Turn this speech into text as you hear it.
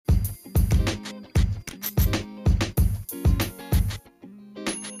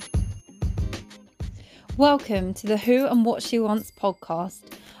Welcome to the Who and What She Wants podcast.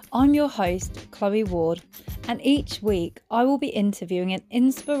 I'm your host, Chloe Ward, and each week I will be interviewing an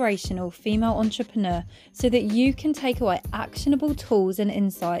inspirational female entrepreneur so that you can take away actionable tools and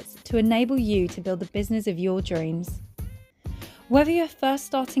insights to enable you to build the business of your dreams. Whether you're first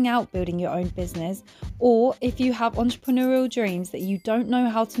starting out building your own business, or if you have entrepreneurial dreams that you don't know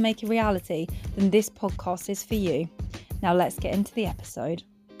how to make a reality, then this podcast is for you. Now let's get into the episode.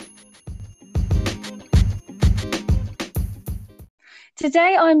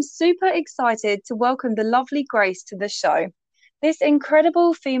 Today, I'm super excited to welcome the lovely Grace to the show. This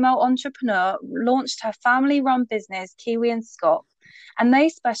incredible female entrepreneur launched her family-run business, Kiwi and Scott, and they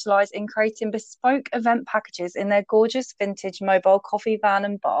specialise in creating bespoke event packages in their gorgeous vintage mobile coffee van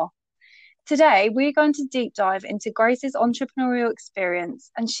and bar. Today, we're going to deep dive into Grace's entrepreneurial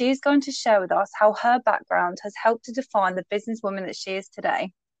experience, and she is going to share with us how her background has helped to define the businesswoman that she is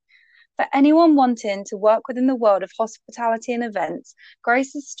today. For anyone wanting to work within the world of hospitality and events,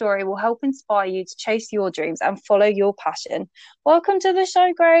 Grace's story will help inspire you to chase your dreams and follow your passion. Welcome to the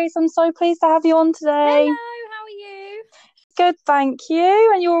show, Grace. I'm so pleased to have you on today. Hello, how are you? Good, thank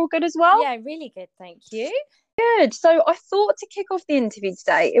you. And you're all good as well? Yeah, really good, thank you. Good. So I thought to kick off the interview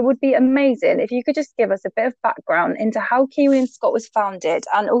today, it would be amazing if you could just give us a bit of background into how Kiwi and Scott was founded,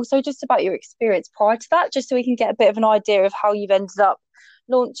 and also just about your experience prior to that, just so we can get a bit of an idea of how you've ended up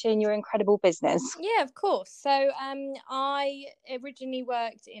launching your incredible business. Yeah, of course. So I originally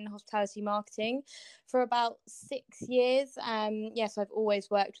worked in hospitality marketing for about 6 years. Yes, I've always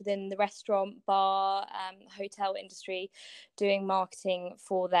worked within the restaurant, bar, hotel industry, doing marketing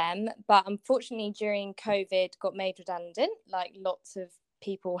for them. But unfortunately, during COVID, got made redundant, like lots of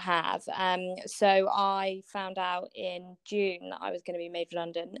people have. So I found out in June that I was going to be made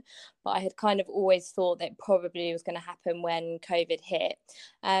redundant, but I had kind of always thought that probably was going to happen when COVID hit.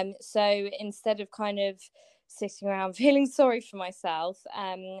 So instead of kind of sitting around feeling sorry for myself,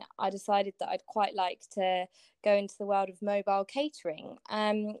 I decided that I'd quite like to go into the world of mobile catering.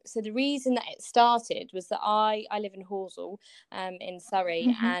 So the reason that it started was that I live in Horsell in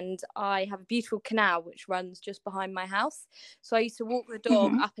Surrey, and I have a beautiful canal which runs just behind my house. So I used to walk the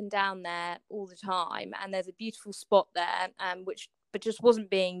dog up and down there all the time, and there's a beautiful spot there but just wasn't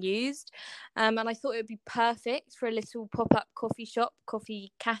being used. And I thought it would be perfect for a little pop-up coffee shop,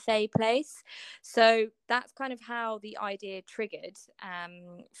 coffee cafe place. So that's kind of how the idea triggered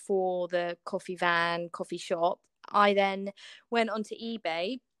for the coffee van, coffee shop. I then went onto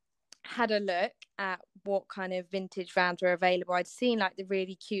eBay, had a look at what kind of vintage vans were available. I'd seen like the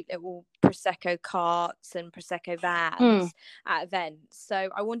really cute little Prosecco carts and Prosecco vans at events. So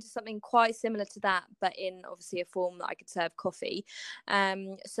I wanted something quite similar to that, but in obviously a form that I could serve coffee.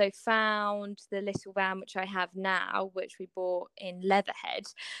 So found the little van which I have now, which we bought in Leatherhead.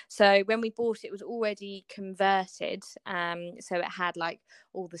 So when we bought it, it was already converted. So it had like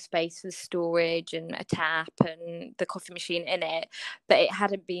all the space for storage and a tap and the coffee machine in it, but it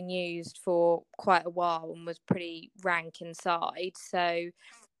hadn't been used for quite a while and was pretty rank inside. So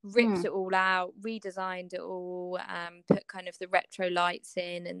ripped it all out, redesigned it all, put kind of the retro lights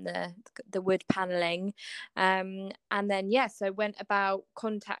in and the wood paneling, and then so went about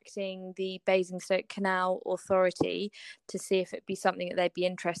contacting the Basingstoke Canal Authority to see if it'd be something that they'd be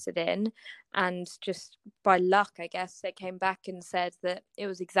interested in, and just by luck, I guess, they came back and said that it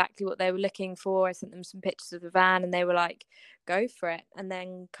was exactly what they were looking for. I sent them some pictures of the van and they were like, go for it, and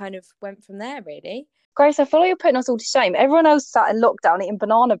then kind of went from there, really. Grace, I feel like you're putting us all to shame. Everyone else sat in lockdown eating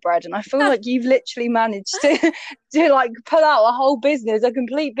banana bread, and I feel like you've literally managed to like pull out a whole business, a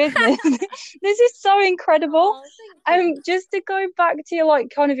complete business. This is so incredible. Just to go back to your like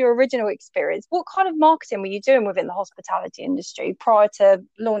kind of your original experience, what kind of marketing were you doing within the hospitality industry prior to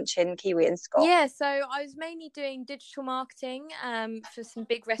launching Kiwi and Scott? Yeah, so I was mainly doing digital marketing for some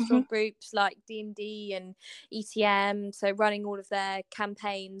big restaurant groups like D&D and ETM, so running all of their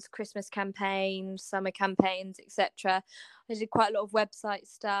campaigns, Christmas campaigns, summer campaigns, etc. I did quite a lot of website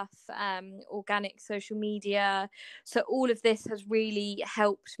stuff, organic social media. So all of this has really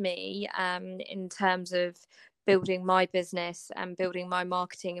helped me in terms of building my business and building my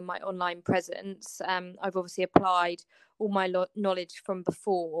marketing and my online presence. I've obviously applied all my knowledge from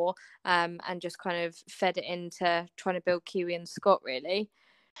before and just kind of fed it into trying to build Kiwi and Scott, really.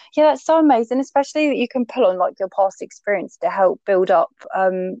 Yeah, that's so amazing, especially that you can pull on like your past experience to help build up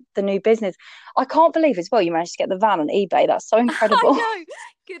the new business. I can't believe as well you managed to get the van on eBay. That's so incredible. I know,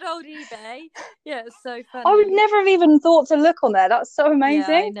 good old eBay. Yeah, it's so funny. I would never have even thought to look on there. That's so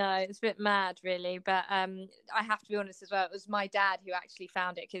amazing. Yeah, I know, it's a bit mad, really, but I have to be honest as well. It was my dad who actually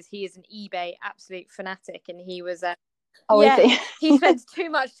found it because he is an eBay absolute fanatic, and he was Oh, is Yeah, he? he spends too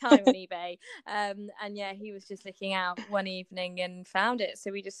much time on eBay. And yeah, he was just looking out one evening and found it.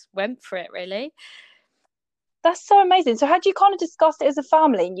 So we just went for it, really. That's so amazing. So had you kind of discussed it as a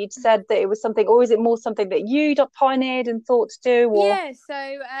family and you'd said that it was something, or is it more something that you'd pioneered and thought to do, or? Yeah,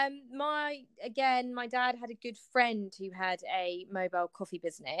 so my dad had a good friend who had a mobile coffee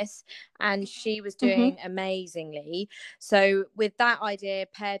business, and she was Hmm. doing amazingly. So with that idea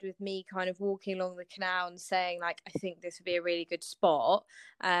paired with me kind of walking along the canal and saying like, I think this would be a really good spot,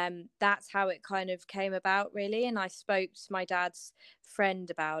 that's how it kind of came about, really. And I spoke to my dad's friend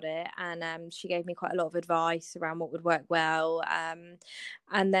about it, and she gave me quite a lot of advice around what would work well,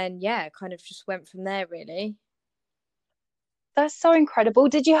 and then yeah, kind of just went from there, really. That's so incredible.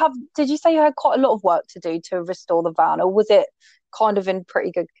 Did you say you had quite a lot of work to do to restore the van, or was it kind of in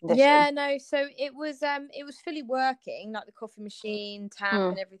pretty good condition? Yeah, no, so it was fully working, like the coffee machine, tap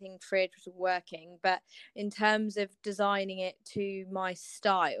Mm. and everything, fridge was all working. But in terms of designing it to my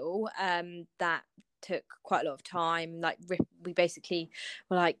style, that took quite a lot of time. Like we basically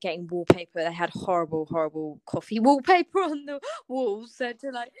were like getting wallpaper. They had horrible coffee wallpaper on the walls. So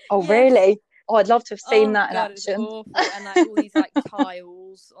to like, Oh, yes, really? Oh, I'd love to have seen oh that in god, it was action. awful, and like all these like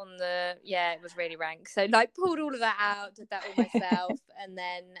tiles on the, yeah, it was really rank. So like pulled all of that out, did that all myself, and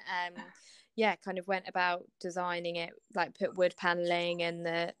then yeah, kind of went about designing it, like put wood paneling and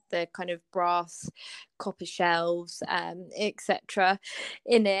the kind of brass copper shelves, etc.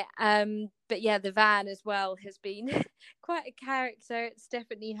 in it. But yeah, the van as well has been quite a character. It's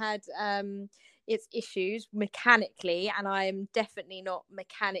definitely had its issues mechanically, and I am definitely not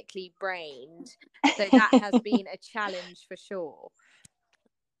mechanically brained, so that has been a challenge for sure.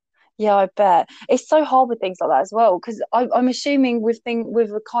 Yeah, I bet it's so hard with things like that as well. Because I'm assuming with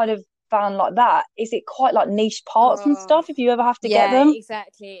a kind of van like that, is it quite like niche parts and Oh, stuff if you ever have to get yeah, them?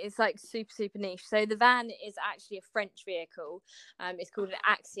 exactly. It's like super niche. So the van is actually a French vehicle. It's called an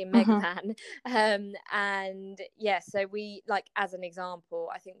Axiom Hmm. Megavan. And yeah, so we, like, as an example,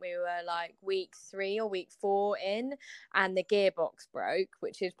 I think we were like week 3 or week 4 in, and the gearbox broke,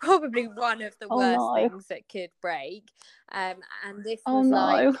 which is probably one of the Oh worst no! things that could break. And this Oh was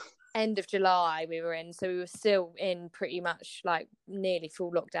like no! end of July we were in, so we were still in pretty much like nearly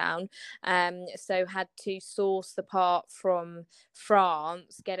full lockdown. So had to source the part from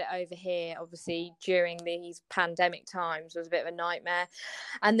France, get it over here, obviously during these pandemic times was a bit of a nightmare.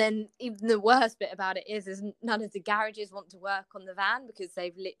 And then even the worst bit about it is none of the garages want to work on the van because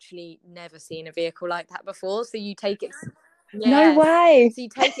they've literally never seen a vehicle like that before. So you take it, No yes, way! so you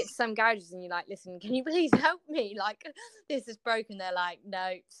take it to some garages and you're like, listen, can you please help me, like this is broken. They're like,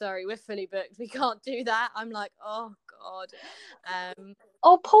 no, sorry, we're fully booked, we can't do that. I'm like, oh god.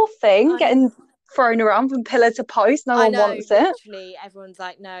 Oh, poor thing, I getting thrown around from pillar to post. No I one know, wants it. literally, everyone's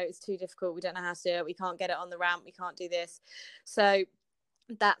like, no, it's too difficult. We don't know how to do it. We can't get it on the ramp. We can't do this. So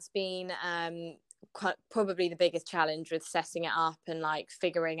that's been probably the biggest challenge with setting it up and like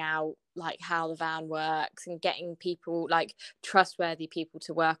figuring out like how the van works and getting people, like trustworthy people,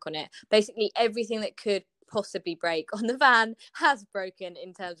 to work on it. Basically, everything that could possibly break on the van has broken,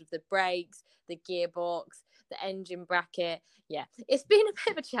 in terms of the brakes, the gearbox, the engine bracket. Yeah, it's been a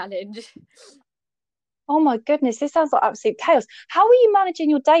bit of a challenge. Oh my goodness, this sounds like absolute chaos. How were you managing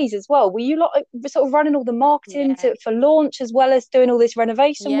your days as well? Were you like sort of running all the marketing Yeah. for launch as well as doing all this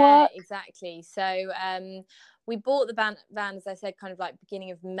renovation Yeah, work? exactly. So we bought the van, as I said, kind of like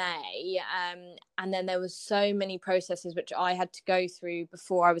beginning of May, and then there was so many processes which I had to go through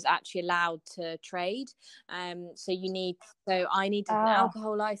before I was actually allowed to trade. So I needed an Ah,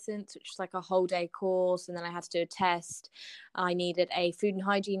 alcohol license, which is like a whole day course, and then I had to do a test. I needed a food and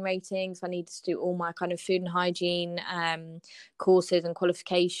hygiene rating, so I needed to do all my kind of food and hygiene courses and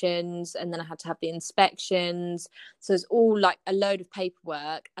qualifications, and then I had to have the inspections. So it's all like a load of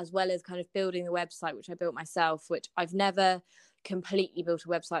paperwork, as well as kind of building the website, which I built myself, which I've never completely built a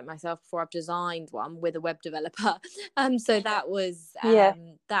website myself before. I've designed one with a web developer. So yeah.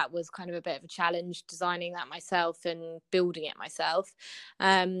 that was kind of a bit of a challenge, designing that myself and building it myself.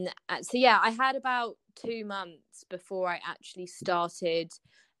 So yeah, I had about 2 months before I actually started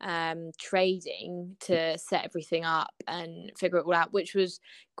trading to set everything up and figure it all out, which was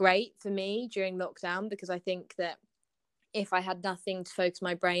great for me during lockdown, because I think that if I had nothing to focus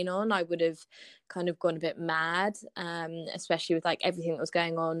my brain on, I would have kind of gone a bit mad, especially with like everything that was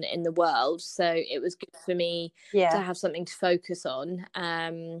going on in the world. So it was good for me to Yeah. have something to focus on.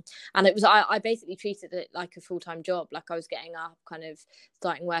 And it was, I basically treated it like a full-time job. Like I was getting up, kind of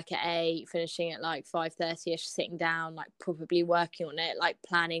starting work at 8, finishing at like 5:30ish, sitting down, like probably working on it, like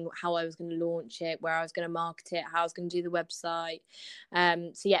planning how I was going to launch it, where I was going to market it, how I was going to do the website.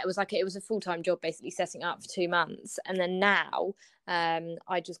 So yeah, it was a full-time job, basically setting up for 2 months. And then now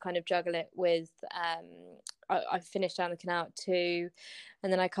I just kind of juggle it with I finish down the canal at 2,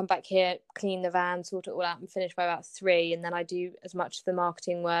 and then I come back here, clean the van, sort it all out, and finish by about 3, and then I do as much of the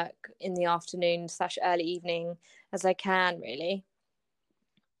marketing work in the afternoon / early evening as I can, really.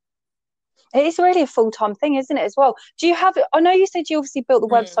 It is really a full-time thing, isn't it, as well? Do you have, I know you said you obviously built the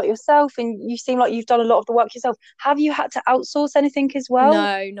website yourself and you seem like you've done a lot of the work yourself. Have you had to outsource anything as well?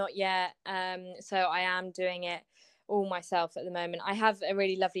 No, not yet. So I am doing it all myself at the moment. I have a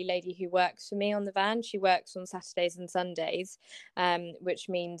really lovely lady who works for me on the van. She works on Saturdays and Sundays, which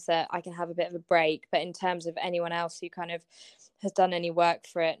means that I can have a bit of a break. But in terms of anyone else who kind of has done any work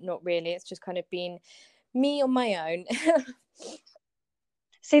for it, not really. It's just kind of been me on my own.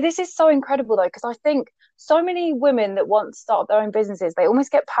 See, this is so incredible though, because I think so many women that want to start up their own businesses, they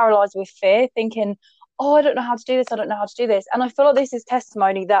almost get paralyzed with fear, thinking, oh, I don't know how to do this, I don't know how to do this. And I feel like this is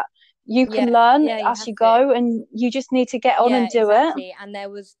testimony that you can learn Yeah, you as have you to. go, and you just need to get on Yeah, and do it. exactly. And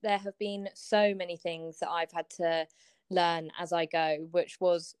there have been so many things that I've had to learn as I go, which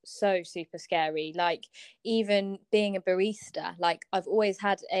was so super scary. Like even being a barista, like I've always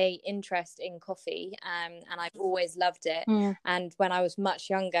had a interest in coffee, and I've always loved it. Mm. And when I was much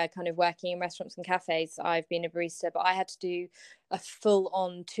younger, kind of working in restaurants and cafes, I've been a barista, but I had to do a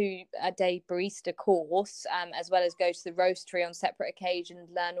full-on 2-day barista course, as well as go to the roastery on separate occasions,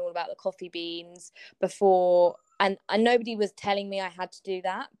 learn all about the coffee beans before. And nobody was telling me I had to do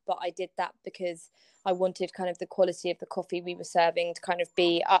that, but I did that because I wanted kind of the quality of the coffee we were serving to kind of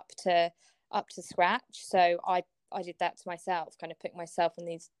be up to scratch. So I did that to myself, kind of putting myself on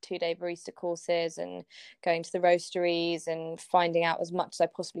these 2-day barista courses and going to the roasteries and finding out as much as I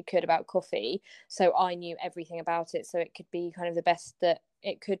possibly could about coffee. So I knew everything about it, so it could be kind of the best that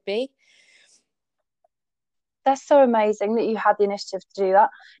it could be. That's so amazing that you had the initiative to do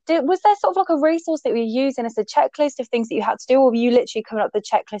that. Was there sort of like a resource that you were using as a checklist of things that you had to do, or were you literally coming up with the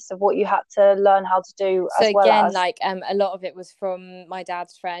checklist of what you had to learn how to do So as well again, as? like a lot of it was from my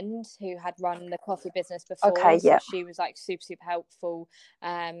dad's friend who had run the coffee business before. Okay, So yeah. she was like super, super helpful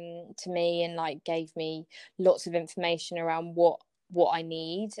to me, and like gave me lots of information around what I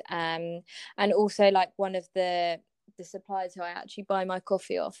need. And also like one of the suppliers who I actually buy my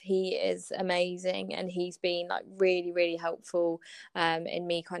coffee off, he is amazing, and he's been like really, really helpful in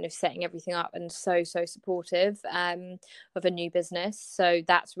me kind of setting everything up, and so supportive of a new business. So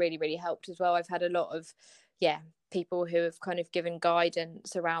that's really, really helped as well. I've had a lot of people who have kind of given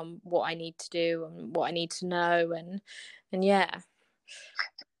guidance around what I need to do and what I need to know, and yeah.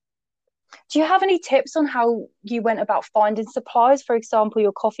 Do you have any tips on how you went about finding suppliers, for example,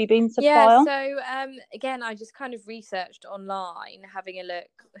 your coffee bean Yeah, supplier? so again, I just kind of researched online, having a look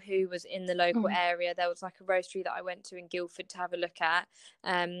who was in the local area. There was like a roastery that I went to in Guildford to have a look at,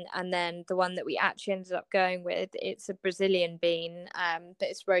 and then the one that we actually ended up going with, it's a Brazilian bean, but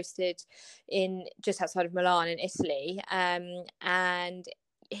it's roasted in just outside of Milan in Italy, and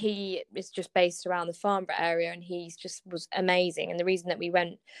he is just based around the Farnborough area, and he's just was amazing. And the reason that we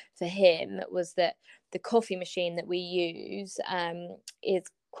went for him was that the coffee machine that we use is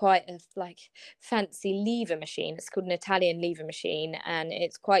quite a like fancy lever machine. It's called an Italian lever machine, and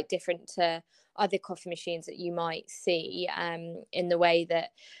it's quite different to other coffee machines that you might see, in the way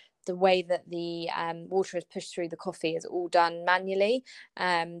that the water is pushed through the coffee is all done manually,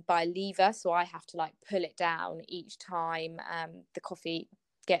 by lever. So I have to like pull it down each time the coffee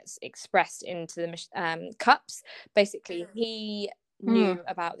gets expressed into the cups. Basically, he knew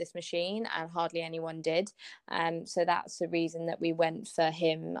about this machine and hardly anyone did, so that's the reason that we went for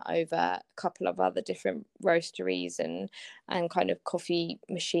him over a couple of other different roasteries and kind of coffee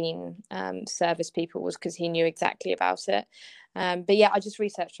machine service people, was because he knew exactly about it. But yeah, I just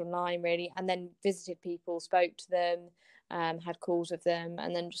researched online really, and then visited people, spoke to them, had calls with them,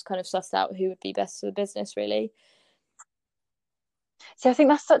 and then just kind of sussed out who would be best for the business really. So I think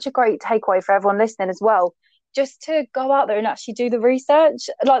that's such a great takeaway for everyone listening as well. Just to go out there and actually do the research.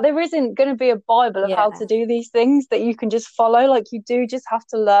 Like there isn't going to be a Bible of how to do these things that you can just follow. Like you do just have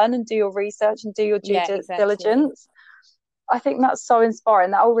to learn and do your research and do your due exactly. diligence. I think that's so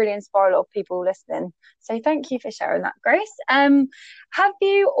inspiring. That will really inspire a lot of people listening. So thank you for sharing that, Grace. Have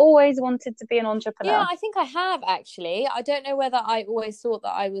you always wanted to be an Yeah, entrepreneur? I think I have actually. I don't know whether I always thought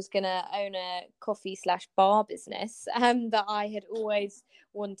that I was gonna own a coffee slash bar business, but I had always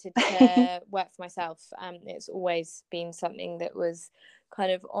wanted to work for myself. It's always been something that was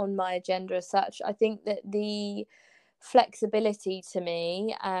kind of on my agenda as such. I think that the flexibility to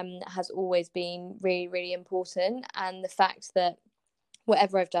me has always been really, really important, and the fact that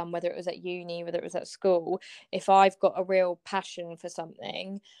whatever I've done, whether it was at uni, whether it was at school, if I've got a real passion for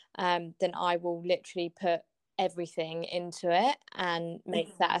something, then I will literally put everything into it and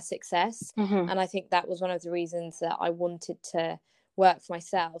make that a success. Mm-hmm. And I think that was one of the reasons that I wanted to work for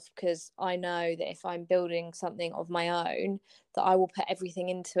myself, because I know that if I'm building something of my own, that I will put everything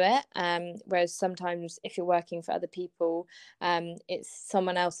into it. Whereas sometimes if you're working for other people, it's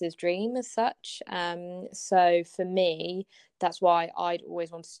someone else's dream as such. So for me, that's why I'd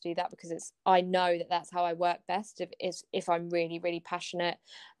always wanted to do that, because I know that that's how I work best, if I'm really, really passionate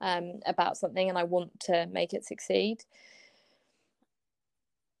about something and I want to make it succeed.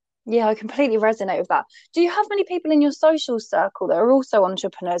 Yeah, I completely resonate with that. Do you have many people in your social circle that are also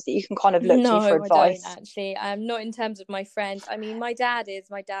entrepreneurs that you can kind of look to for No, I don't advice? actually. Not in terms of my friends. I mean, my dad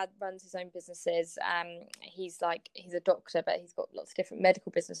runs his own businesses. He's a doctor, but he's got lots of different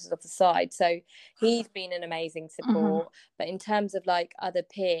medical businesses off the side. So he's been an amazing Mm-hmm. support. But in terms of like other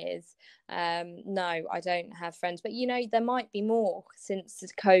peers, no, I don't have friends. But there might be more since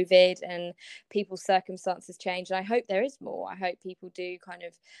COVID and people's circumstances change. And I hope there is more. I hope people do kind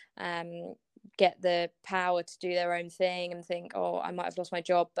of get the power to do their own thing and think, oh, I might have lost my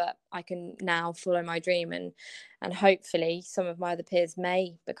job, but I can now follow my dream, and hopefully some of my other peers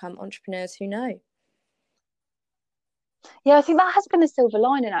may become entrepreneurs, who know. Yeah, I think that has been a silver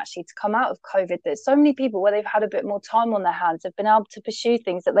lining actually to come out of COVID, that so many people, where they've had a bit more time on their hands, have been able to pursue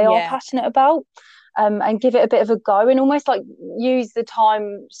things that they are Yeah, passionate about, and give it a bit of a go, and almost like use the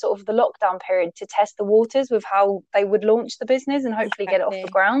time, sort of the lockdown period, to test the waters with how they would launch the business and hopefully get it off the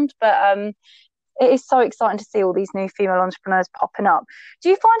exactly. ground. But it is so exciting to see all these new female entrepreneurs popping up. Do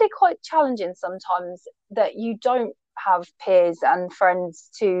you find it quite challenging sometimes that you don't have peers and friends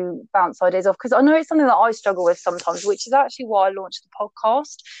to bounce ideas off? Because I know it's something that I struggle with sometimes, which is actually why I launched the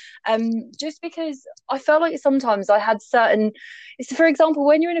podcast. Just because I felt like sometimes I had certain, for example,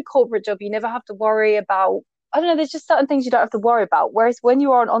 when you're in a corporate job, you never have to worry about, I don't know, there's just certain things you don't have to worry about. Whereas when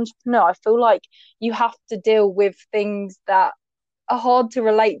you are an entrepreneur, I feel like you have to deal with things that are hard to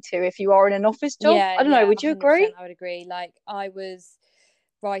relate to if you are in an office job. Yeah, I don't know, yeah, would you 100%. agree? I would agree. Like, I was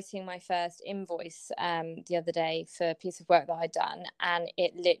writing my first invoice the other day for a piece of work that I'd done, and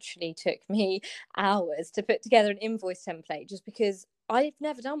it literally took me hours to put together an invoice template, just because I've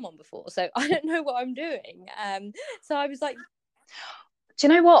never done one before, so I don't know what I'm doing. So I was like, Do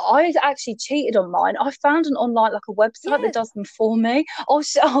you know what? I actually cheated on mine. I found an online, like a website that yeah, does them for me.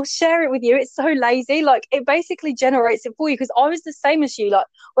 I'll share it with you. It's so lazy. Like it basically generates it for you, because I was the same as you. Like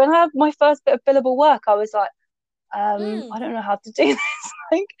when I had my first bit of billable work, I was like, I don't know how to do this.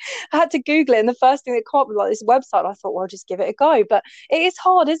 Like I had to Google it, and the first thing that came up was like this website. I thought, well, I'll just give it a go. But it is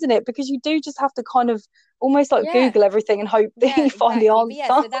hard, isn't it? Because you do just have to kind of almost like yeah. Google everything and hope that Yeah, you find the exactly. But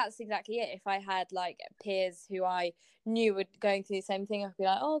yeah, answer. so that's exactly it. If I had like peers who I knew were going through the same thing, I'd be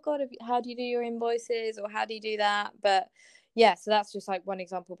like, oh God, how do you do your invoices, or how do you do that? But yeah, so that's just like one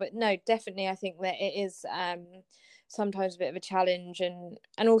example. But no, definitely, I think that it is sometimes a bit of a challenge,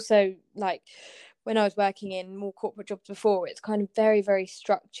 and also like when I was working in more corporate jobs before, it's kind of very, very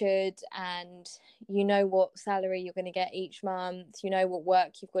structured, and you know what salary you're going to get each month, you know what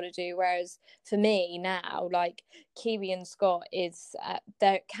work you've got to do. Whereas for me now, like Kiwi and Scott is,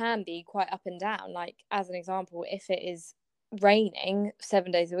 there can be quite up and down. Like, as an example, if it is raining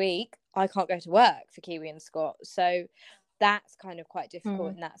 7 days a week, I can't go to work for Kiwi and Scott. So that's kind of quite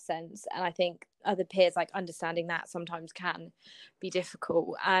difficult Mm. in that sense, and I think other peers, like, understanding that sometimes can be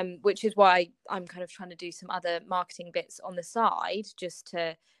difficult, which is why I'm kind of trying to do some other marketing bits on the side, just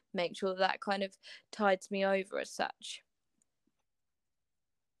to make sure that kind of tides me over as such.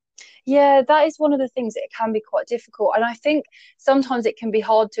 Yeah, that is one of the things that can be quite difficult. And I think sometimes it can be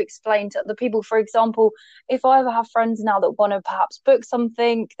hard to explain to other people. For example, if I ever have friends now that want to perhaps book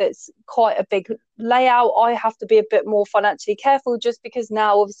something that's quite a big layout, I have to be a bit more financially careful, just because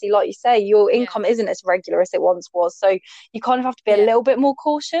now, obviously, like you say, your Yeah, income isn't as regular as it once was. So you kind of have to be a yeah, little bit more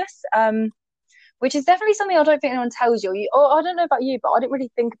cautious. Which is definitely something I don't think anyone tells you. I don't know about you, but I didn't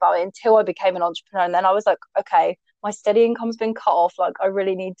really think about it until I became an entrepreneur. And then I was like, okay, my steady income's been cut off. Like, I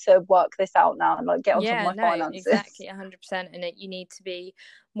really need to work this out now and like get on top of Yeah, my no, finances. exactly, 100%. And you need to be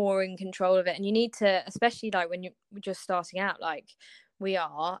more in control of it, and you need to, especially like when you're just starting out, like we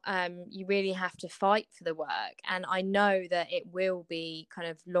are, you really have to fight for the work. And I know that it will be kind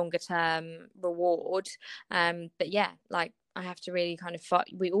of longer term reward, but yeah, like I have to really kind of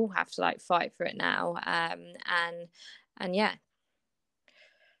fight. We all have to like fight for it now, and yeah.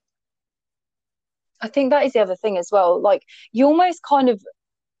 I think that is the other thing as well. Like, you almost kind of,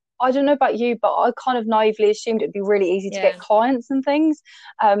 I don't know about you, but I kind of naively assumed it'd be really easy to get Yeah. clients and things.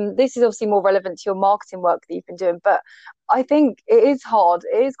 This is obviously more relevant to your marketing work that you've been doing, but I think it is hard.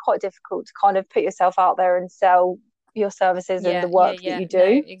 It is quite difficult to kind of put yourself out there and sell your services and the work that Yeah, you no,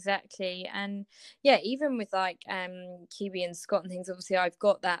 do. exactly. And yeah, even with like Kiwi and Scott and things, obviously I've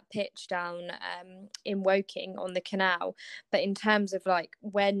got that pitch down in Woking on the canal. But in terms of like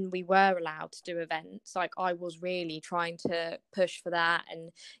when we were allowed to do events, like I was really trying to push for that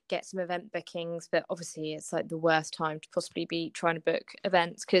and get some event bookings. But obviously it's like the worst time to possibly be trying to book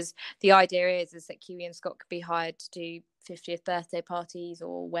events, because the idea is that Kiwi and Scott could be hired to do 50th birthday parties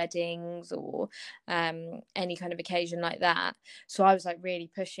or weddings or any kind of occasion like that. So I was like really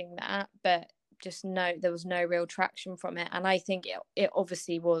pushing that, but just no, there was no real traction from it. And I think it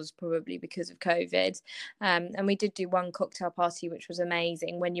obviously was probably because of COVID. And we did do one cocktail party, which was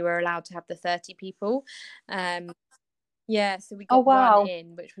amazing, when you were allowed to have the 30 people. Yeah, so we Oh, got one wow.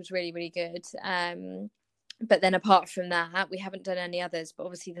 in, which was really, really good. But then apart from that, we haven't done any others. But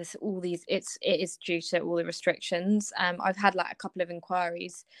obviously there's all these, it is due to all the restrictions. I've had like a couple of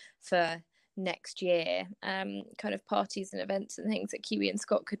inquiries for next year, kind of parties and events and things that Kiwi and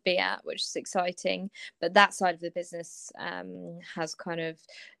Scott could be at, which is exciting. But that side of the business has kind of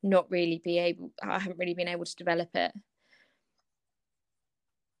not really I haven't really been able to develop it.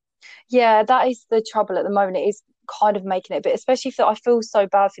 Yeah, that is the trouble at the moment. It is kind of making it a bit, especially for, I feel so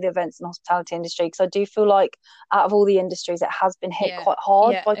bad for the events and hospitality industry, because I do feel like out of all the industries, it has been hit Yeah, quite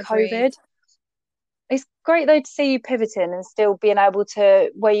hard yeah, by agreed. COVID. It's great though to see you pivoting and still being able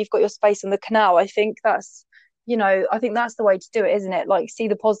to, where you've got your space on the canal. I think that's, I think that's the way to do it, isn't it? Like, see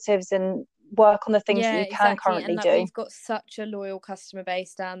the positives and work on the things that Yeah, you can exactly. And currently like do. we've got such a loyal customer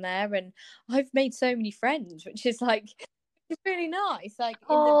base down there, and I've made so many friends, which is like it's really nice. Like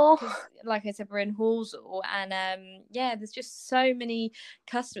in the Oh, because like I said, we're in Hallsall, and yeah, there's just so many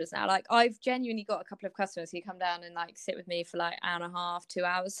customers now. Like I've genuinely got a couple of customers who come down and like sit with me for like hour and a half, 2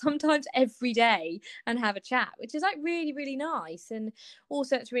 hours, sometimes every day, and have a chat, which is like really, really nice. And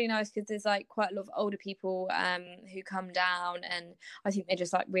also it's really nice because there's like quite a lot of older people who come down, and I think they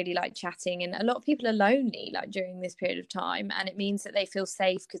just like really like chatting. And a lot of people are lonely like during this period of time, and it means that they feel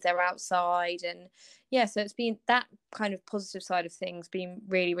safe because they're outside. And yeah, so it's been that kind of positive side of things been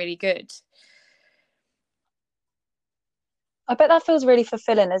really, really good. I bet that feels really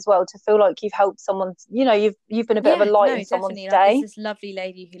fulfilling as well, to feel like you've helped someone, you've been a bit of a Yeah, light no, in someone's definitely. Like there's day. this lovely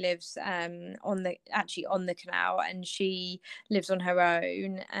lady who lives on the canal, and she lives on her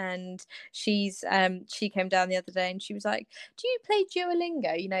own. And she came down the other day and she was like, "Do you play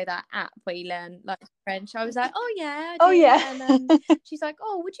Duolingo? You know that app where you learn like French?" I was like, "Oh yeah, I Oh, do." yeah. And she's like,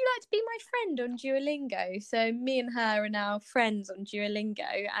 "Oh, would you like to be my friend on Duolingo?" So me and her are now friends on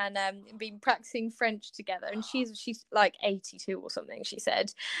Duolingo, and been practicing French together. And she's like 82 or something, she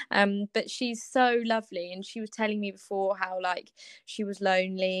said. But she's so lovely, and she was telling me before how like she was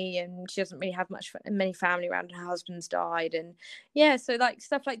lonely and she doesn't really have many family around, her husband's died. And yeah, so like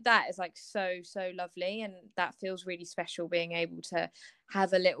stuff like that is like so lovely, and that feels really special, being able to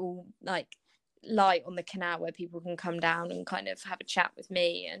have a little like light on the canal where people can come down and kind of have a chat with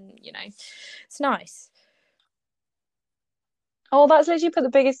me. And it's nice. Oh, that's literally put the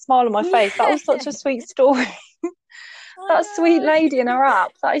biggest smile on my face. That was such a sweet story. I That sweet lady in know. her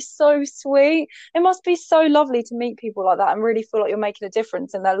app. That is so sweet. It must be so lovely to meet people like that and really feel like you're making a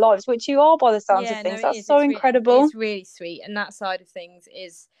difference in their lives, which you are by the sounds of Yeah, no, things. it That's is. so It's incredible. really sweet, and that side of things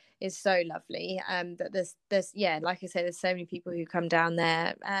is so lovely. That there's yeah, like I say, there's so many people who come down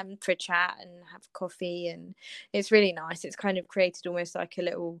there for a chat and have coffee, and it's really nice. It's kind of created almost like a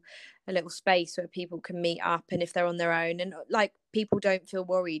little space where people can meet up, and if they're on their own, and like people don't feel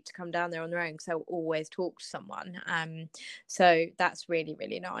worried to come down there on their own because they'll always talk to someone. So that's really,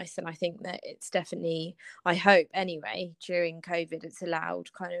 really nice. And I think that it's definitely, I hope anyway, during COVID, it's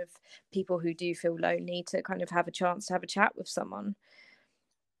allowed kind of people who do feel lonely to kind of have a chance to have a chat with someone.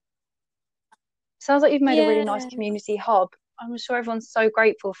 Sounds like you've made a really nice Yeah, community hub. I'm sure everyone's so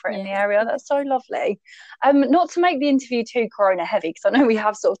grateful for it in yeah, the area. That's so lovely. Not to make the interview too Corona heavy, because I know we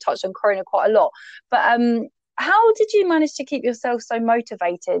have sort of touched on Corona quite a lot, but how did you manage to keep yourself so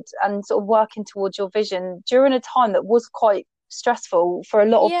motivated and sort of working towards your vision during a time that was quite stressful for a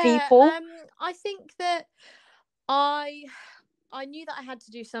lot of Yeah, people? I think that I I knew that I had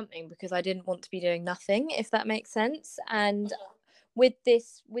to do something because I didn't want to be doing nothing, if that makes sense. And with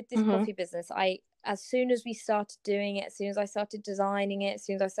this Hmm. coffee business, I as soon as we started doing it, as soon as I started designing it, as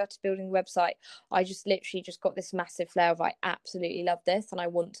soon as I started building the website, I just literally just got this massive flare of I absolutely love this and I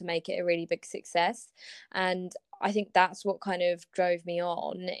want to make it a really big success. And I think that's what kind of drove me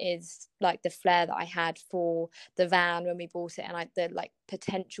on, is like the flair that I had for the van when we bought it, and the like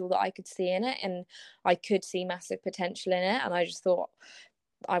potential that I could see in it, and I could see massive potential in it. And I just thought,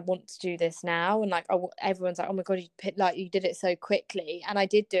 I want to do this now. And like everyone's like, oh my god, you did it so quickly. And I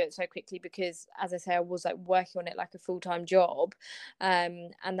did do it so quickly because, as I say, I was like working on it like a full-time job,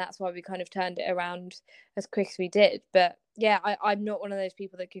 and that's why we kind of turned it around as quick as we did. But yeah, I'm not one of those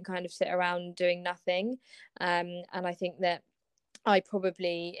people that can kind of sit around doing nothing, and I think that I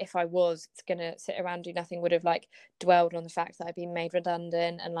probably, if I was gonna sit around do nothing, would have like dwelled on the fact that I'd been made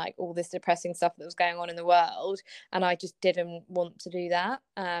redundant and like all this depressing stuff that was going on in the world, and I just didn't want to do that.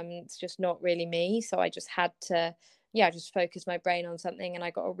 It's just not really me, so I just had to, yeah, just focus my brain on something, and I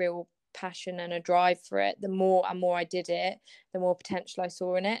got a real passion and a drive for it. The more and more I did it, the more potential I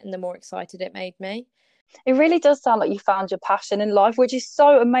saw in it, and the more excited it made me. It really does sound like you found your passion in life, which is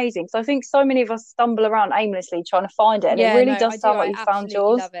so amazing. So I think so many of us stumble around aimlessly trying to find it, and it Yeah, no, really I does do. sound like I you found absolutely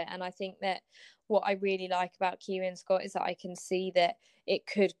yours. love it. And I think that what I really like about Kiwi and Scott is that I can see that it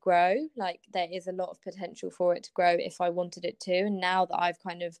could grow. Like there is a lot of potential for it to grow if I wanted it to. And now that I've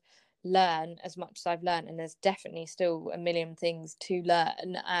kind of learned as much as I've learned, and there's definitely still a million things to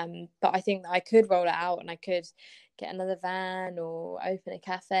learn. But I think that I could roll it out and I could get another van or open a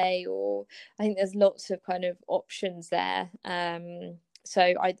cafe, or I think there's lots of kind of options there. So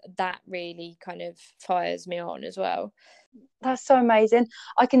I that really kind of fires me on as well. That's so amazing.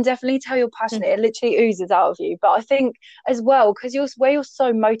 I can definitely tell you're passionate. It literally oozes out of you. But I think as well, because you're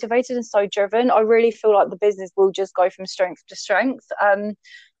so motivated and so driven, I really feel like the business will just go from strength to strength.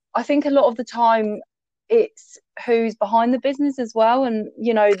 I think a lot of the time it's who's behind the business as well, and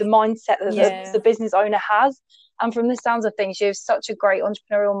the mindset that Yeah. the business owner has. And from the sounds of things, you have such a great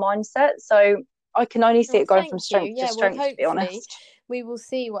entrepreneurial mindset. So I can only see Oh, it going from thank you. strength to Yeah, well, strength, to be hopefully honest. we will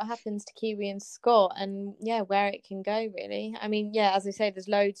see what happens to Kiwi and Scott, and yeah, where it can go really. I mean, yeah, as I say,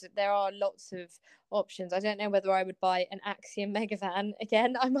 there are lots of options. I don't know whether I would buy an Axiom Megavan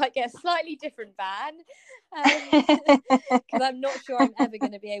again. I might get a slightly different van, because I'm not sure I'm ever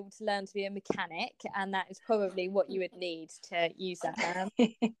going to be able to learn to be a mechanic, and that is probably what you would need to use that van.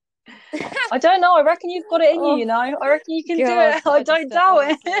 I don't know. I reckon you've got it in you, Oh, I reckon you can do God, it. I don't doubt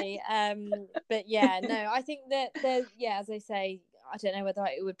it. honestly. But yeah, no, I think that there's, yeah, as I say, I don't know whether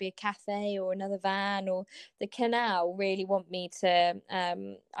it would be a cafe or another van, or the canal really want me to.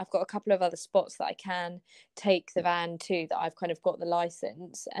 I've got a couple of other spots that I can take the van to, that I've kind of got the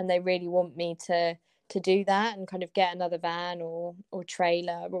license, and they really want me to do that and kind of get another van or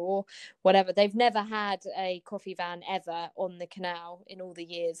trailer or whatever. They've never had a coffee van ever on the canal in all the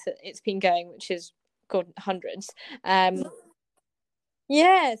years that it's been going, which is God, hundreds. Yeah,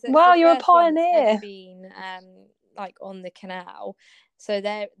 so it's the Wow, you're a first one that's ever pioneer. been like on the canal. So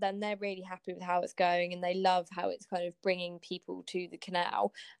they're really happy with how it's going, and they love how it's kind of bringing people to the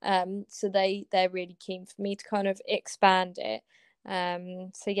canal. So they're really keen for me to kind of expand it.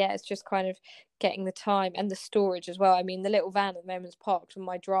 So yeah, it's just kind of getting the time and the storage as well. I mean, the little van at the moment's parked on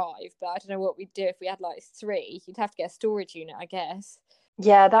my drive, but I don't know what we'd do if we had like three. You'd have to get a storage unit, I guess.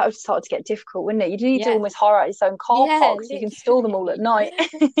 Yeah, that would start to get difficult, wouldn't it? You'd need to Yeah, almost hire out your own car yeah, park so you can store them all at literally.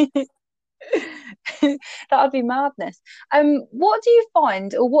 night. That would be madness. What do you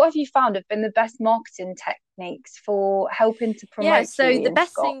find, or what have you found have been the best marketing techniques for helping to Yeah, promote so Kiwi the and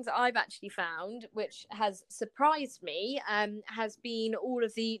best Scott? things I've actually found, which has surprised me, has been all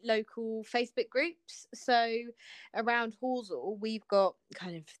of the local Facebook groups. So around Horsell, we've got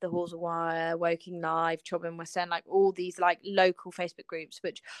kind of the Horsell Wire, Woking Live, Chobham West End, like all these like local Facebook groups,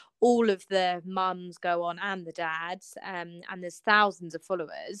 which all of the mums go on and the dads, and there's thousands of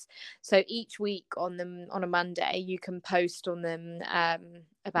followers. So each week on them on a Monday, you can post on them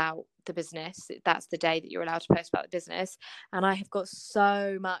about the business. That's the day that you're allowed to post about the business, and I have got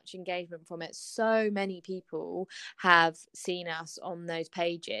so much engagement from it. So many people have seen us on those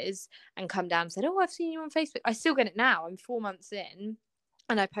pages and come down and said, oh, I've seen you on Facebook. I still get it now. I'm 4 months in,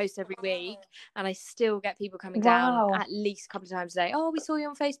 and I post every week, and I still get people coming down Wow. at least a couple of times a day. Oh, we saw you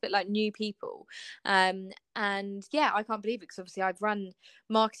on Facebook, like new people. And yeah, I can't believe it, because obviously I've run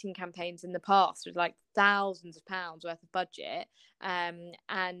marketing campaigns in the past with like thousands of pounds worth of budget.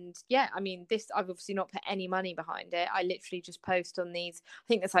 And yeah, I mean, this, I've obviously not put any money behind it. I literally just post on these, I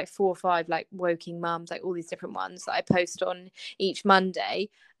think there's like 4 or 5 like Woking Mums, like all these different ones that I post on each Monday.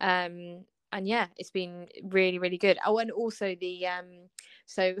 And yeah, it's been really, really good. Oh, and also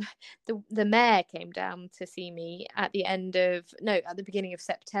so the mayor came down to see me at the beginning of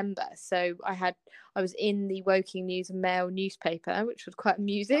September. So I was in the Woking News and Mail newspaper, which was quite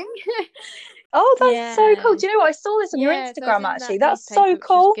amusing. Oh, that's so cool. Yeah. Do you know what? I saw this on your Yeah, so I was Instagram in actually. that That's so newspaper, which was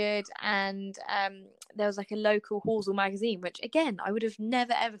cool. good. And there was like a local Horsell magazine, which again, I would have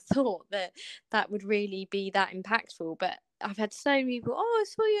never ever thought that would really be that impactful. But I've had so many people, oh, I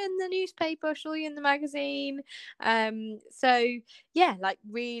saw you in the newspaper, I saw you in the magazine. So yeah, like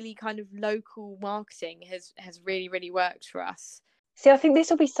really kind of local marketing has really, really worked for us. See, I think this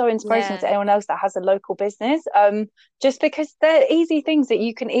will be so inspirational to Yeah. anyone else that has a local business, just because they're easy things that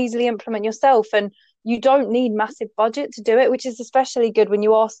you can easily implement yourself, and you don't need massive budget to do it, which is especially good when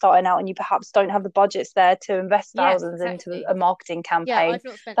you are starting out and you perhaps don't have the budgets there to invest Yes, thousands into exactly. a marketing Yeah, campaign.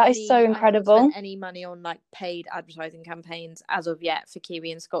 That is so I have not spent incredible. any money on like paid advertising campaigns as of yet for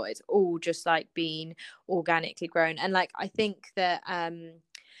Kiwi and Scott. It's all just like been organically grown. And like I think there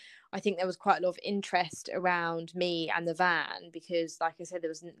was quite a lot of interest around me and the van, because like I said,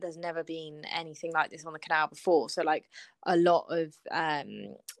 there's never been anything like this on the canal before. So like a lot of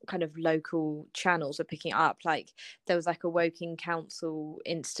kind of local channels are picking up. Like there was like a Woking Council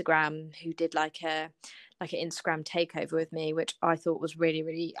Instagram who did like an Instagram takeover with me, which I thought was really,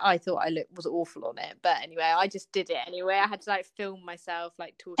 really, I thought was awful on it. But anyway, I just did it anyway. I had to like film myself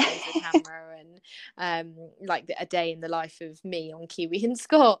like talking to the camera, and like a day in the life of me on Kiwi and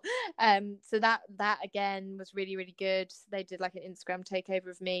Scott. So that again was really, really good. They did like an Instagram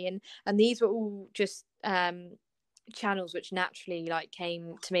takeover of me, and these were all just channels which naturally like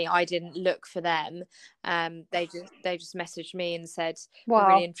came to me. I didn't look for them. They just messaged me and said, we're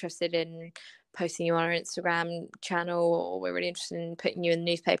really Wow. interested in posting you on our Instagram channel, or we're really interested in putting you in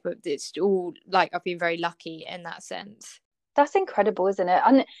the newspaper. It's all like, I've been very lucky in that sense. That's incredible, isn't it?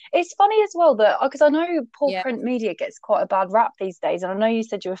 And it's funny as well that, because I know poor Yeah. print media gets quite a bad rap these days. And I know you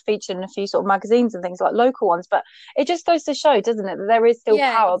said you were featured in a few sort of magazines and things like local ones, but it just goes to show, doesn't it, that there is still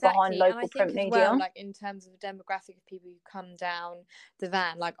Yeah, power behind exactly. And I local print think as well, media. like in terms of the demographic of people who come down the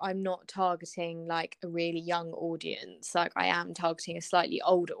van, like I'm not targeting like a really young audience. Like I am targeting a slightly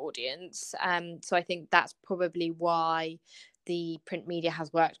older audience. So I think that's probably why the print media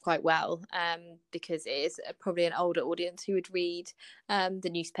has worked quite well, because it is probably an older audience who would read the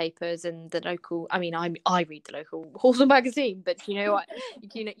newspapers and the local. I mean, I read the local Horsell magazine, but you know what,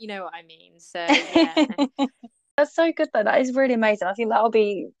 you know what I mean. So yeah. That's so good though. That is really amazing. I think that'll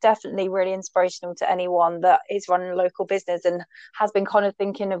be definitely really inspirational to anyone that is running a local business and has been kind of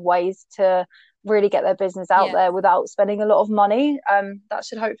thinking of ways to really get their business out Yeah. there without spending a lot of money. That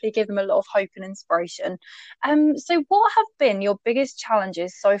should hopefully give them a lot of hope and inspiration. So what have been your biggest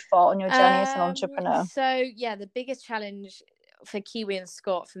challenges so far on your journey as an entrepreneur? So yeah, the biggest challenge for Kiwi and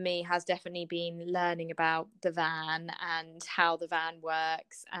Scott for me has definitely been learning about the van and how the van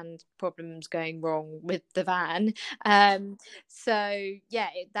works and problems going wrong with the van. So yeah,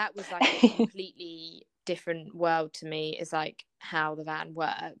 that was like a completely different world to me, is like how the van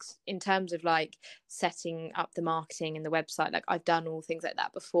works in terms of like setting up the marketing and the website. Like I've done all things like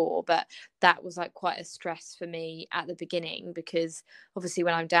that before, but that was like quite a stress for me at the beginning, because obviously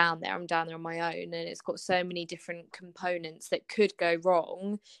when I'm down there on my own, and it's got so many different components that could go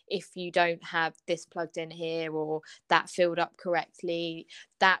wrong if you don't have this plugged in here or that filled up correctly.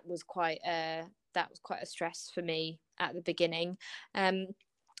 That was quite a stress for me at the beginning.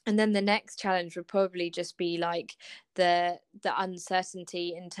 And then the next challenge would probably just be like the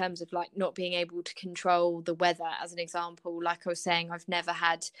uncertainty in terms of like not being able to control the weather. As an example, like I was saying, I've never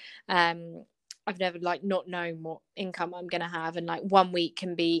like not known what income I'm going to have, and like one week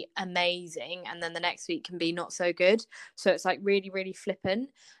can be amazing and then the next week can be not so good. So it's like really, really flippant.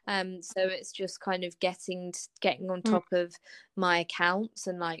 So it's just kind of getting on top of my accounts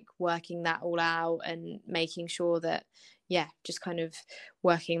and like working that all out and making sure that, yeah, just kind of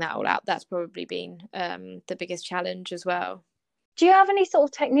working that all out. That's probably been the biggest challenge as well. Do you have any sort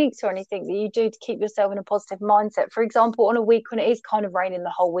of techniques or anything that you do to keep yourself in a positive mindset? For example, on a week when it is kind of raining the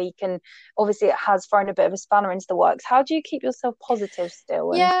whole week and obviously it has thrown a bit of a spanner into the works, how do you keep yourself positive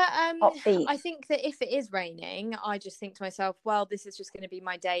still and Yeah, upbeat? I think that if it is raining, I just think to myself, well, this is just going to be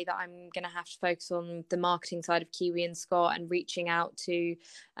my day that I'm going to have to focus on the marketing side of Kiwi and Scott and reaching out to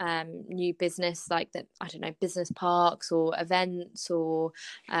new business like that, I don't know, business parks or events or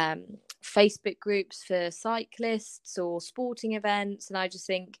Facebook groups for cyclists or sporting events. And I just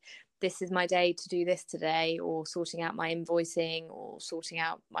think this is my day to do this today, or sorting out my invoicing or sorting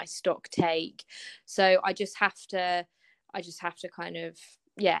out my stock take. So I just have to kind of,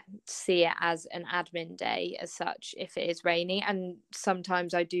 yeah, see it as an admin day as such if it is rainy. And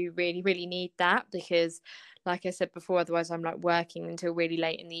sometimes I do really, really need that because, like I said before, otherwise I'm like working until really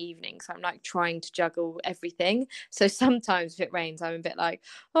late in the evening. So I'm like trying to juggle everything. So sometimes if it rains, I'm a bit like,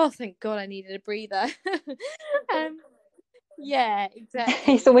 oh, thank God I needed a breather. um, yeah, It's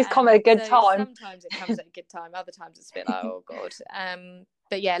exactly. always come at a good So time. sometimes it comes at a good time, other times it's a bit like, oh God.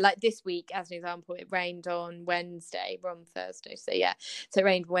 But yeah, like this week, as an example, it rained on Wednesday. We're on Thursday, so yeah, so it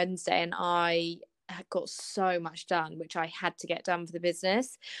rained Wednesday, and I got so much done, which I had to get done for the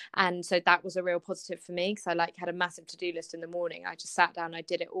business, and so that was a real positive for me because I like had a massive to-do list in the morning. I just sat down, I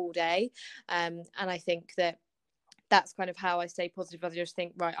did it all day, and I think that that's kind of how I stay positive. I just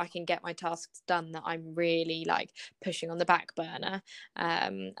think, right, I can get my tasks done that I'm really like pushing on the back burner,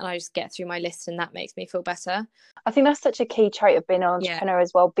 and I just get through my list, and that makes me feel better. I think that's such a key trait of being an Yeah, entrepreneur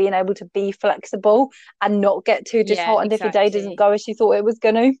as well, being able to be flexible and not get too yeah, disheartened if your day doesn't exactly. go as you thought it was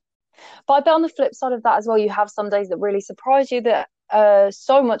going to. But I bet on the flip side of that as well, you have some days that really surprise you that are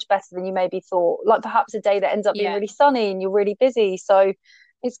so much better than you maybe thought. Like perhaps a day that ends up being Yeah, really sunny and you're really busy. So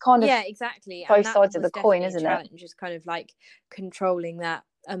it's kind of yeah, exactly. And both that sides of the was coin, definitely a isn't it? challenge, is kind of like controlling that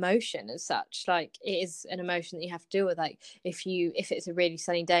emotion as such. Like it is an emotion that you have to deal with. Like if it's a really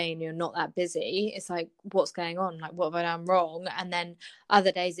sunny day and you're not that busy, it's like, what's going on? Like, what have I done wrong? And then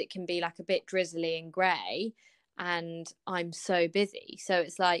other days it can be like a bit drizzly and grey and I'm so busy. So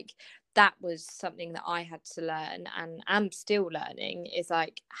it's like that was something that I had to learn and am still learning, is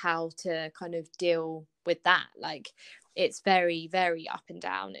like how to kind of deal with that. Like it's very, very up and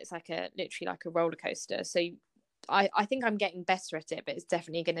down. It's like a literally like a roller coaster. So I think I'm getting better at it, but it's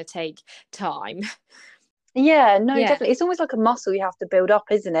definitely going to take time. Yeah, no, Yeah, definitely. It's almost like a muscle you have to build up,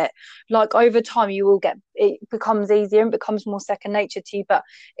 isn't it? Like over time, you will get it becomes easier and becomes more second nature to you. But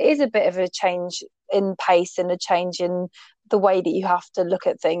it is a bit of a change in pace and a change in the way that you have to look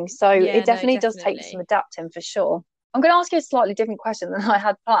at things. So yeah, it no, definitely does take some definitely. adapting for sure. I'm going to ask you a slightly different question than I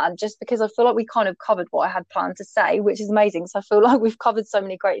had planned, just because I feel like we kind of covered what I had planned to say, which is amazing. So I feel like we've covered so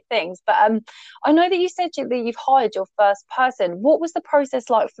many great things. But I know that you said that you've hired your first person. What was the process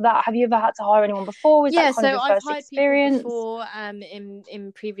like for that? Have you ever had to hire anyone before? Was that Yeah, kind of so your I've first hired people experience? before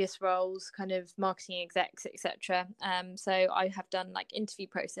in previous roles, kind of marketing execs, etc. So I have done like interview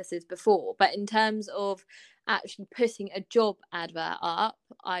processes before, but in terms of actually putting a job advert up,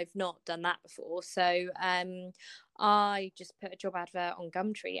 I've not done that before. So I just put a job advert on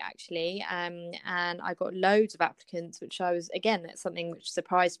Gumtree actually, and I got loads of applicants, which I was, again, that's something which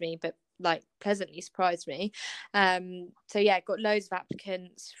surprised me, but like pleasantly surprised me. So yeah, got loads of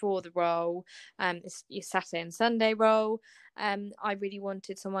applicants for the role. It's your Saturday and Sunday role. I really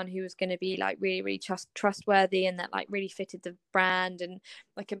wanted someone who was going to be like really, really trustworthy and that like really fitted the brand. And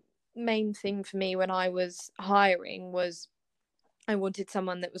like a main thing for me when I was hiring was I wanted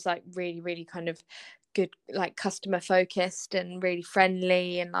someone that was like really, really kind of good, like customer focused and really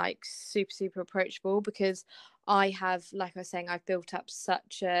friendly and like super, super approachable, because I have, like I was saying, I've built up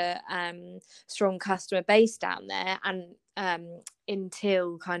such a strong customer base down there. And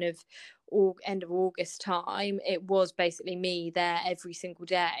until kind of end of August time, it was basically me there every single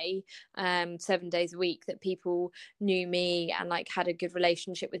day, 7 days a week, that people knew me and like had a good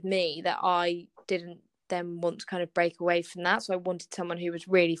relationship with me, that I didn't then want to kind of break away from that. So I wanted someone who was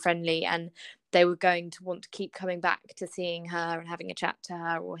really friendly and they were going to want to keep coming back to seeing her and having a chat to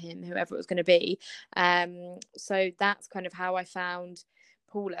her or him, whoever it was going to be. So that's kind of how I found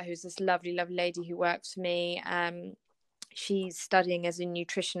Paula, who's this lovely, lovely lady who works for me. She's studying as a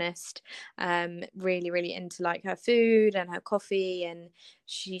nutritionist, really, really into like her food and her coffee, and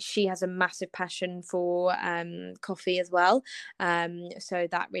she has a massive passion for coffee as well. So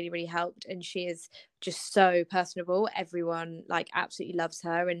that really, really helped. And she is just so personable. Everyone like absolutely loves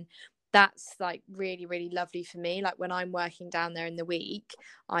her, and that's like really, really lovely for me. Like when I'm working down there in the week,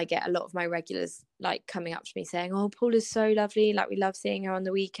 I get a lot of my regulars like coming up to me saying, oh, Paula's so lovely, like we love seeing her on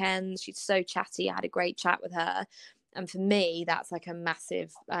the weekends, she's so chatty, I had a great chat with her. And for me, that's like a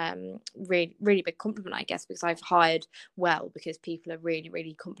massive, really, really big compliment, I guess, because I've hired well, because people are really,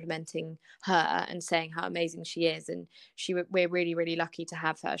 really complimenting her and saying how amazing she is. And we're really, really lucky to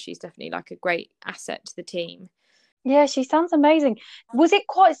have her. She's definitely like a great asset to the team. Yeah, she sounds amazing. Was it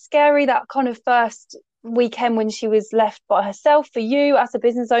quite scary that kind of first weekend when she was left by herself for you as a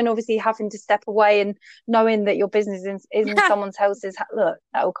business owner, obviously having to step away and knowing that your business is in someone else's look,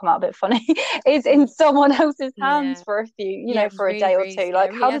 that will come out a bit funny, is in someone else's hands Yeah. for a few, Yeah, it was for a really, day or really two. Like,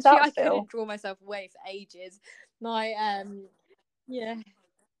 scary. how did Actually, that I feel? couldn't draw myself away for ages. My yeah.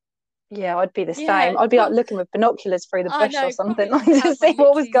 Yeah, I'd be the Yeah. same. I'd be like Well, looking with binoculars through the I bush or know, something, probably like, like I to have. I see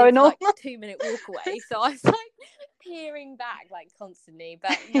what was literally going lived on. like 2-minute walk away, so I was like peering back like constantly.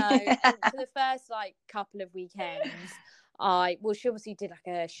 But no, and for the first like couple of weekends, she obviously did like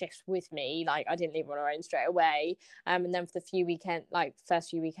a shift with me. Like I didn't leave her on her own straight away. And then for the first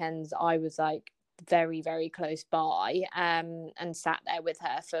few weekends, I was like very, very close by, and sat there with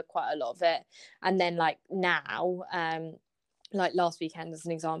her for quite a lot of it. And then like now, like last weekend as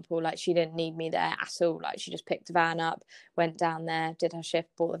an example, like she didn't need me there at all. Like she just picked a van up, went down there, did her shift,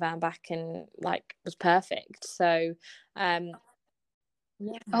 brought the van back, and like was perfect. So yeah.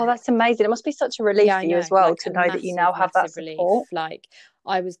 Oh, that's amazing. It must be such a relief Yeah, I for you know, as well like to a know that you now massive, have that massive relief. support. Like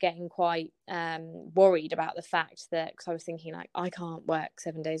I was getting quite worried about the fact that, because I was thinking like I can't work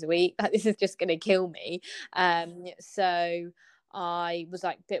 7 days a week, like this is just going to kill me. So I was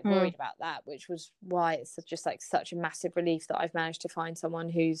like a bit worried about that, which was why it's just like such a massive relief that I've managed to find someone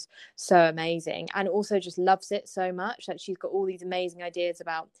who's so amazing and also just loves it so much. Like she's got all these amazing ideas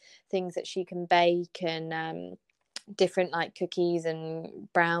about things that she can bake, and different like cookies and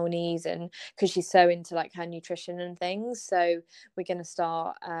brownies, and because she's so into like her nutrition and things. So we're going to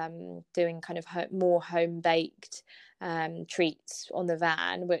start doing kind of more home baked treats on the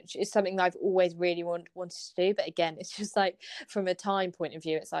van, which is something that I've always really wanted to do. But again, it's just like from a time point of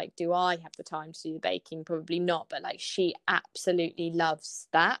view, it's like, do I have the time to do the baking? Probably not. But like she absolutely loves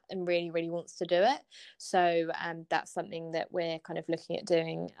that and really, really wants to do it. So that's something that we're kind of looking at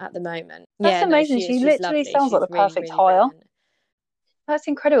doing at the moment. That's Yeah, no, amazing. She she's literally lovely. sounds like She's the really, perfect really hire. brilliant. That's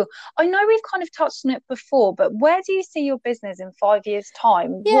incredible. I know we've kind of touched on it before, but where do you see your business in 5 years'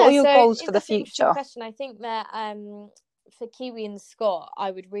 time? What Yeah, are your so goals for the that's an interesting future? question. I think that for Kiwi and Scott,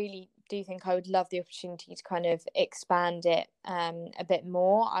 I would really do think I would love the opportunity to kind of expand it a bit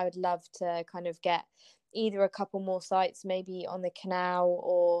more. I would love to kind of get either a couple more sites, maybe on the canal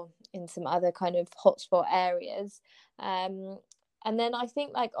or in some other kind of hotspot areas. And then I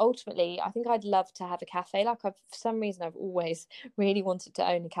think like ultimately, I think I'd love to have a cafe. Like for some reason, I've always really wanted to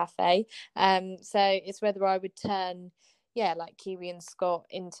own a cafe. So it's whether I would turn, yeah, like Kiwi and Scott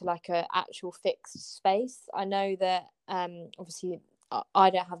into like a actual fixed space. I know that obviously I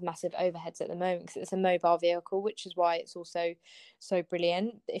don't have massive overheads at the moment because it's a mobile vehicle, which is why it's also so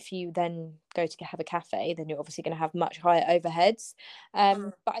brilliant. If you then go to have a cafe, then you're obviously going to have much higher overheads.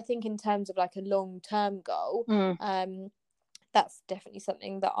 But I think in terms of like a long-term goal, that's definitely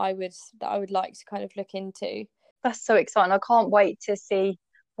something that I would like to kind of look into. That's so exciting. I can't wait to see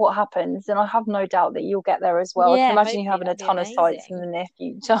what happens. And I have no doubt that you'll get there as well. I can Yeah, imagine you hopefully having a that'd be ton of sites in amazing. the near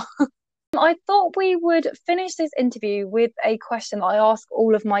future. I thought we would finish this interview with a question that I ask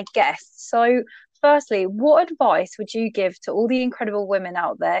all of my guests. So, firstly, what advice would you give to all the incredible women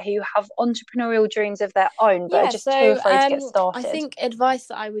out there who have entrepreneurial dreams of their own but are Yeah, just too so afraid to get I started? think advice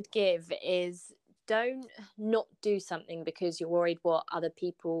that I would give is don't not do something because you're worried what other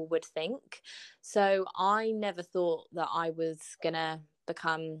people would think. So I never thought that I was gonna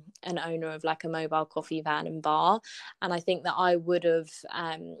become an owner of like a mobile coffee van and bar. And I think that I would have,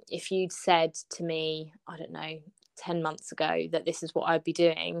 if you'd said to me, I don't know, 10 months ago that this is what I'd be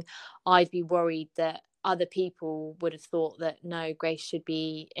doing, I'd be worried that other people would have thought that no, Grace should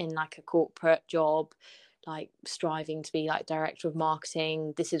be in like a corporate job, like striving to be like director of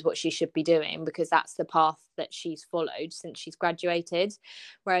marketing. This is what she should be doing because that's the path that she's followed since she's graduated.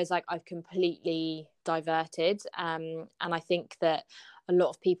 Whereas like I've completely diverted, and I think that a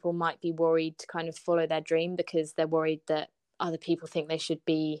lot of people might be worried to kind of follow their dream because they're worried that other people think they should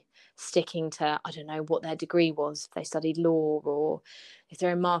be sticking to, I don't know what their degree was, if they studied law or if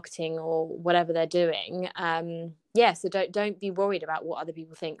they're in marketing or whatever they're doing. Yeah, so don't be worried about what other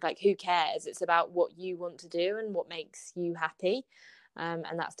people think. Like, who cares? It's about what you want to do and what makes you happy. And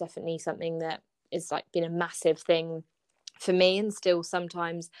that's definitely something that is like been a massive thing for me. And still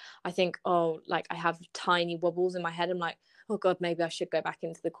sometimes I think, oh, like I have tiny wobbles in my head. I'm like, oh God, maybe I should go back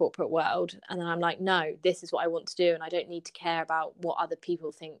into the corporate world. And then I'm like, no, this is what I want to do. And I don't need to care about what other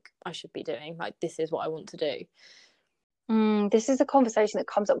people think I should be doing. Like, this is what I want to do. This is a conversation that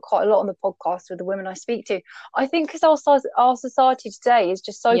comes up quite a lot on the podcast with the women I speak to. I think because our society today is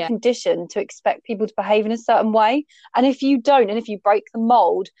just so Yeah. conditioned to expect people to behave in a certain way. And if you don't, and if you break the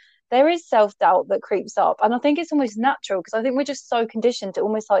mold, there is self-doubt that creeps up. And I think it's almost natural because I think we're just so conditioned to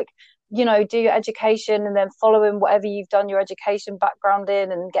almost like, do your education and then following whatever you've done your education background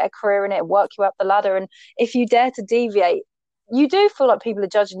in and get a career in it and work you up the ladder. And if you dare to deviate, you do feel like people are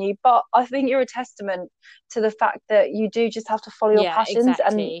judging you, but I think you're a testament to the fact that you do just have to follow your passions,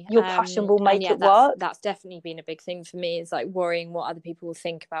 exactly. and your passion will And make yeah, it work. that's definitely been a big thing for me, is like worrying what other people will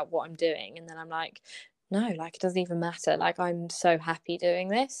think about what I'm doing, and then I'm like, no, like it doesn't even matter, like I'm so happy doing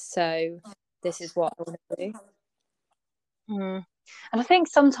this, so this is what I want to do. And I think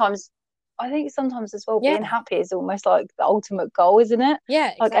sometimes as well, Yeah, being happy is almost like the ultimate goal, isn't it?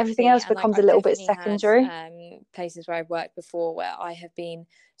 yeah, Like everything exactly. else And like becomes a I've little bit definitely had secondary. places where I've worked before where I have been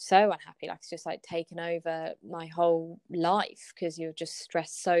so unhappy, like it's just like taken over my whole life, because you're just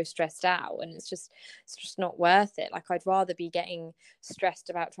stressed out, and it's just not worth it. Like I'd rather be getting stressed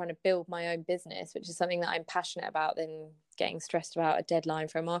about trying to build my own business, which is something that I'm passionate about, than getting stressed about a deadline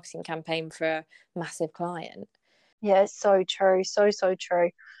for a marketing campaign for a massive client. Yeah, it's so true. So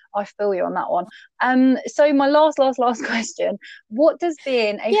true. I feel you on that one. So my last question, what does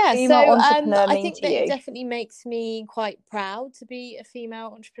being a Yeah, so female entrepreneur I mean think to that it you? definitely makes me quite proud to be a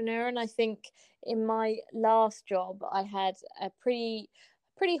female entrepreneur. And I think in my last job, I had a pretty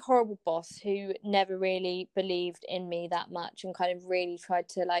horrible boss who never really believed in me that much, and kind of really tried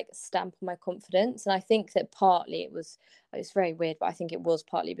to like stamp on my confidence. And I think that partly it's very weird, but I think it was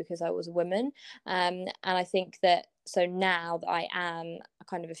partly because I was a woman. And I think that, so now that I am a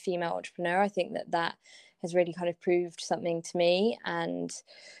kind of a female entrepreneur, I think that has really kind of proved something to me, and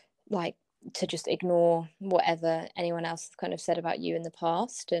like to just ignore whatever anyone else has kind of said about you in the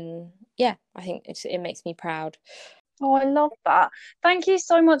past. And yeah, I think it makes me proud. Oh, I love that. Thank you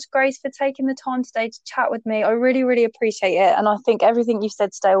so much, Grace, for taking the time today to chat with me. I really, really appreciate it. And I think everything you've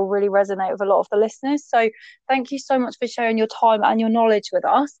said today will really resonate with a lot of the listeners. So thank you so much for sharing your time and your knowledge with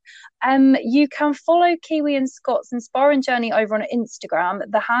us. You can follow Kiwi and Scott's inspiring journey over on Instagram.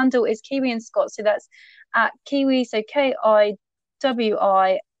 The handle is Kiwi and Scott. So that's at Kiwi, so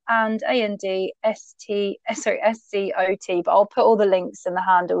KIWI and ANDSCOT. But I'll put all the links and the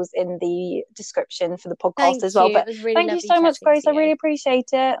handles in the description for the podcast as well. Thank you. But It was really thank you lovely so much, chatting Grace. to I you. really appreciate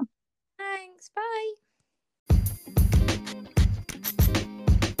it. Thanks. Bye.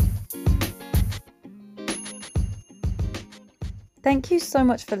 Thank you so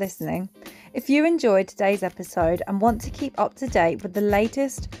much for listening. If you enjoyed today's episode and want to keep up to date with the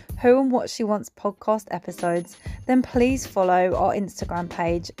latest Who and What She Wants podcast episodes, then please follow our Instagram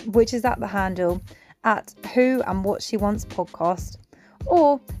page, which is at the handle at Who and What She Wants podcast,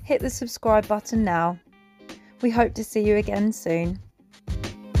 or hit the subscribe button now. We hope to see you again soon.